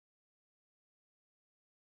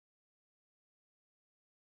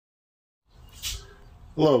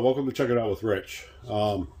Hello, welcome to Check It Out with Rich.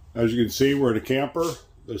 As you can see, we're in a camper.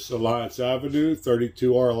 This is Alliance Avenue,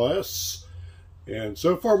 32 RLS. And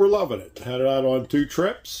so far, we're loving it. Had it out on 2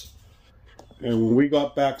 trips. And when we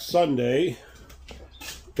got back Sunday,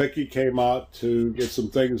 Becky came out to get some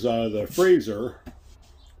things out of the freezer.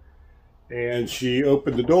 And she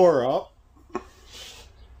opened the door up.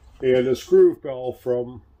 And a screw fell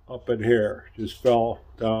from up in here. Just fell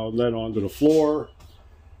down then onto the floor.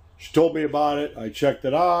 She told me about it. I checked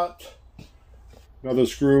it out. Another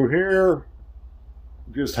screw here,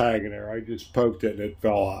 just hanging there. I just poked it and it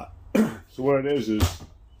fell out. So what it is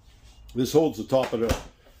this holds the top of the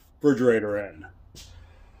refrigerator in.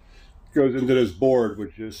 It goes into this board,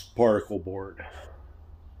 which is particle board.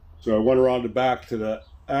 So I went around the back to the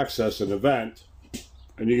access and the vent,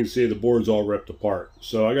 and you can see the board's all ripped apart.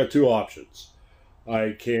 So I got 2 options.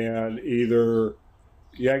 I can either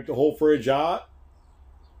yank the whole fridge out,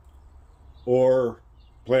 or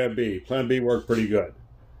plan B. Plan B worked pretty good.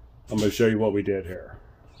 I'm going to show you what we did here.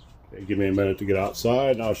 Okay, give me a minute to get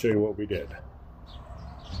outside and I'll show you what we did.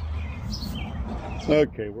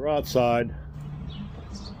 Okay, we're outside.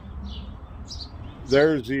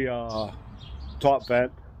 There's the top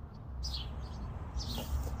vent.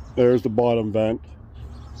 There's the bottom vent.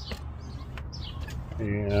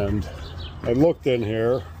 And I looked in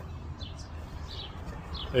here.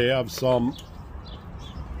 They have some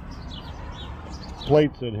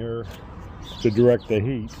plates in here to direct the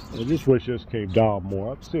heat. I just wish this came down more.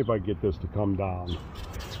 Let's see if I can get this to come down.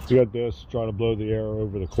 We got this trying to blow the air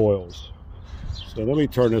over the coils. So let me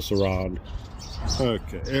turn this around.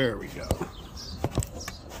 Okay, there we go.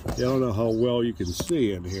 I don't know how well you can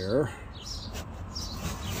see in here,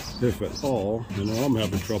 if at all. You know, I'm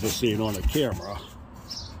having trouble seeing on the camera.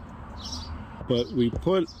 But we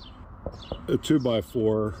put a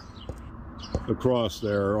 2x4 across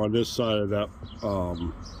there on this side of that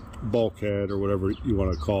bulkhead or whatever you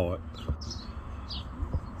want to call it.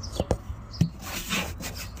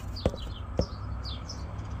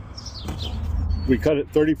 We cut it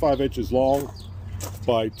 35 inches long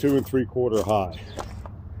by 2 3/4 high.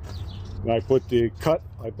 And I put the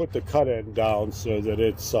cut end down so that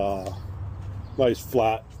it's nice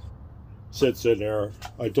flat, sits in there.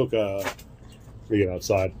 I took a, let me get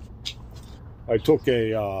outside. I took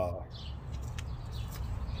a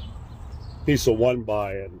piece of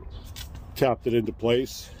 1x and tapped it into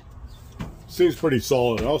place. Seems pretty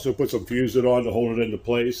solid. I also put some fusing on to hold it into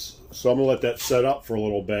place. So I'm gonna let that set up for a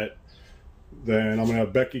little bit. Then I'm gonna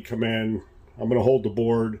have Becky come in. I'm gonna hold the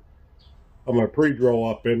board. I'm gonna pre-drill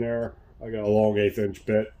up in there. I got a long 1/8 inch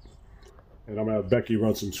bit. And I'm gonna have Becky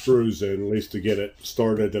run some screws in, at least to get it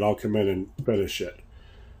started. Then I'll come in and finish it.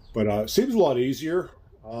 But it seems a lot easier.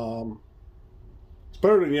 It's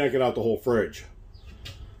better than yanking out the whole fridge.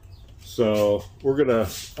 So I'm gonna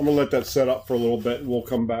let that set up for a little bit and we'll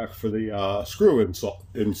come back for the screw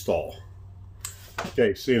install.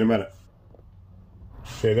 Okay, see you in a minute.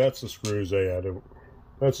 Okay, that's the screws they had in.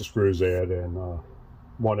 That's the screws they had in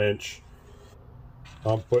 1 inch.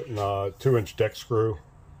 I'm putting a 2-inch deck screw.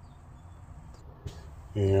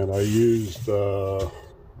 And I used, I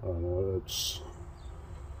don't know, it's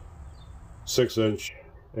 6-inch,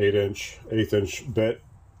 8-inch, 1/8 inch bit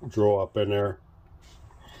drill up in there.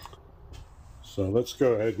 So let's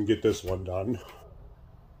go ahead and get this one done.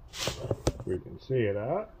 We can see it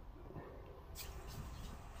at.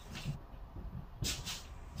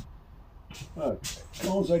 Okay, as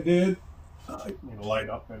long as I did, I need a light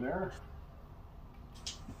up in there.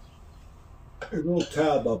 There's a little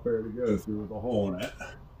tab up there to go through with a hole in it.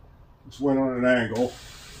 Just went on an angle.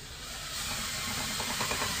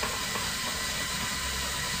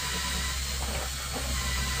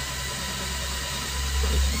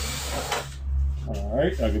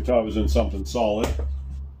 Alright, I can tell I was in something solid.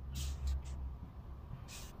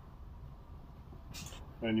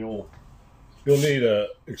 And you'll need a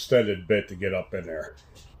extended bit to get up in there.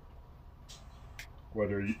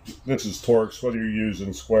 This is Torx, whether you're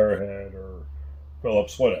using square head or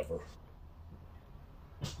Phillips, whatever.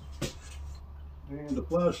 And the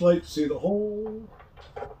flashlight to see the hole.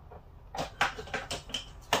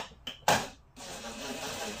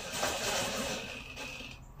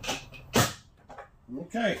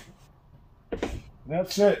 Okay,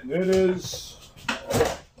 that's it.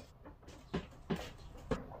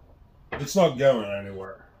 It's not going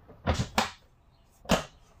anywhere.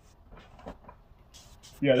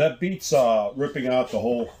 Yeah, that beats ripping out the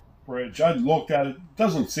whole fridge. I looked at it. It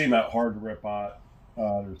doesn't seem that hard to rip out.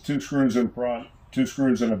 There's 2 screws in front, 2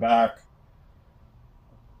 screws in the back.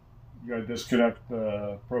 You got to disconnect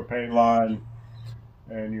the propane line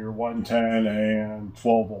and your 110 and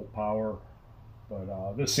 12 volt power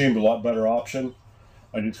but this seemed a lot better option.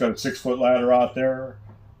 I just got a 6-foot ladder out there.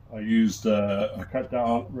 I used ripped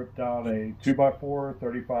down a 2x4,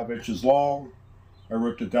 35 inches long. I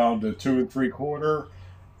ripped it down to 2 3/4,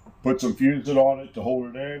 put some fusing on it to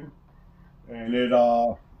hold it in, and it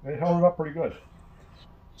held it up pretty good.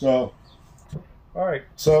 So, all right,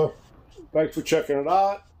 so thanks for checking it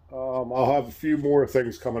out. I'll have a few more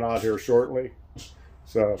things coming out here shortly.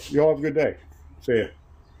 So, you all have a good day. See ya.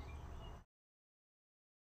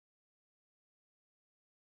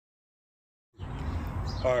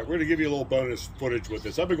 All right, we're going to give you a little bonus footage with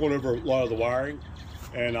this. I've been going over a lot of the wiring,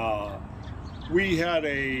 and we had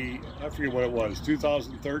I forget what it was,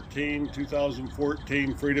 2013,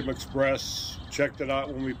 2014 Freedom Express. Checked it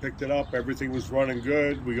out when we picked it up. Everything was running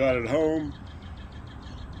good. We got it home.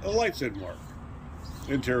 The lights didn't work.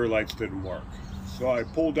 Interior lights didn't work. So I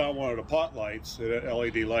pulled down one of the pot lights,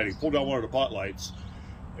 LED lighting, pulled down one of the pot lights,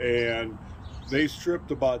 and they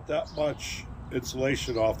stripped about that much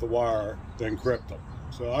insulation off the wire, then crimped them.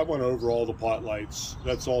 So I went over all the pot lights.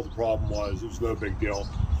 That's all the problem was. It was no big deal.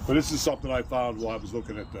 But this is something I found while I was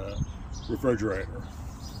looking at the refrigerator.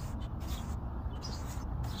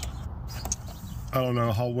 I don't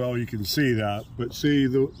know how well you can see that, but see,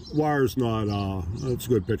 the wire's not, that's a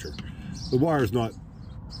good picture. The wire's not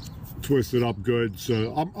twisted up good,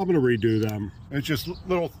 so I'm going to redo them. It's just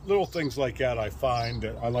little things like that I find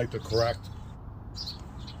that I like to correct.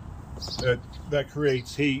 That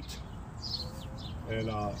creates heat, and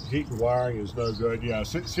heat and wiring is no good. Yeah,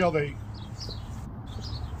 see how they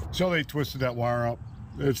twisted that wire up?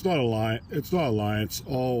 It's not a line. It's not a line. It's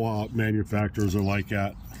all manufacturers are like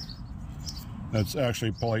that. That's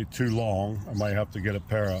actually probably too long. I might have to get a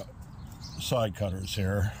pair of side cutters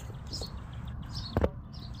here.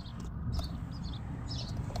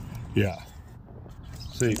 Yeah.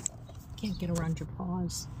 See. Can't get around your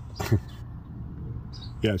paws.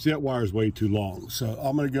 Yeah, see, that wire's way too long. So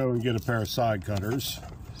I'm going to go and get a pair of side cutters.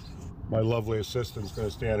 My lovely assistant's going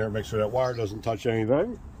to stand here and make sure that wire doesn't touch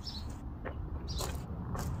anything.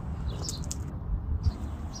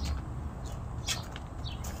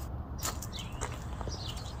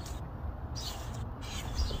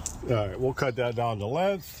 All right, we'll cut that down to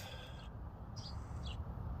length.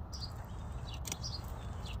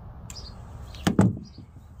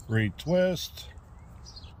 Retwist.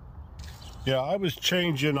 Yeah, I was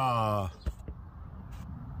changing the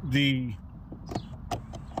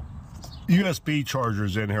USB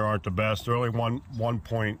chargers in here aren't the best. They're only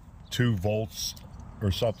 1.2 volts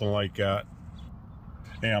or something like that.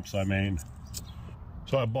 Amps, I mean.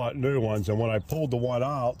 So I bought new ones, and when I pulled the one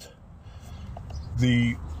out,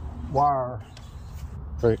 the wire,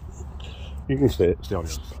 right, you can stay on the other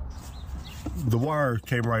side. The wire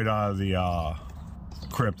came right out of the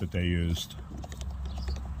crimp that they used.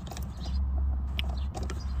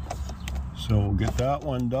 So we'll get that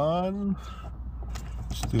one done.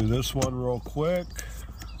 Let's do this one real quick.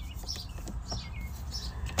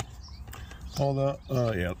 Hold on.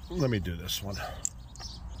 Yeah, let me do this one.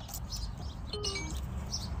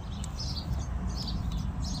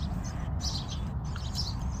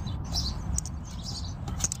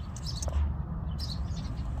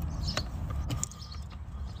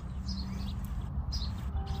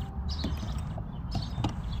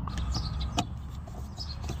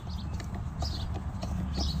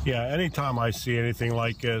 Yeah, anytime I see anything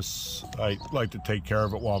like this, I like to take care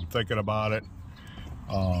of it while I'm thinking about it.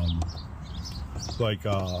 Like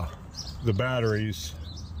the batteries,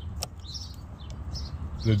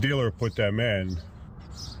 the dealer put them in,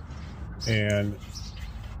 and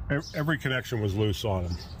every connection was loose on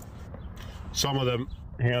them. Some of them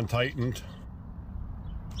hand tightened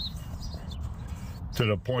to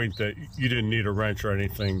the point that you didn't need a wrench or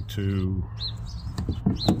anything to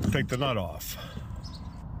take the nut off.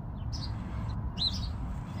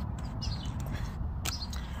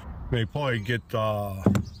 They probably get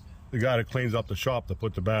the guy that cleans up the shop to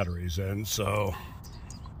put the batteries in, so.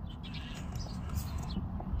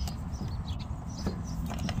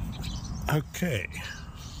 Okay.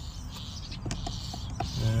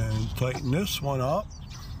 And tighten this one up.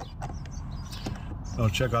 I'll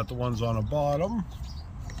check out the ones on the bottom.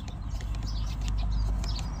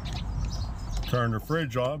 Turn the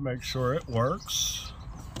fridge on, make sure it works.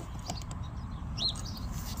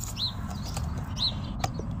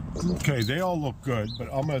 Okay, they all look good, but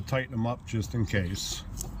I'm going to tighten them up just in case.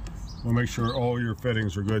 We'll make sure all your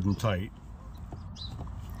fittings are good and tight.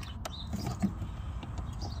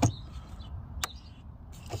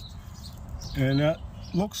 And that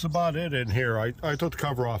looks about it in here. I took the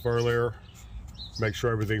cover off earlier, make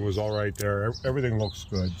sure everything was all right there. Everything looks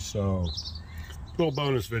good, so little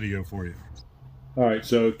bonus video for you. All right,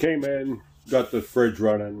 so came in, got the fridge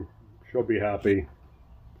running. She'll be happy.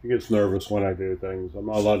 She gets nervous when I do things. I'm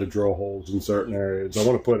not allowed to drill holes in certain areas. I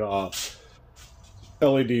want to put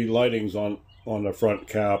LED lightings on the front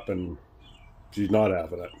cap, and she's not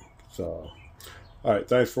having it. So, all right,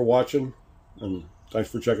 thanks for watching, and thanks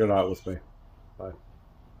for checking it out with me. Bye.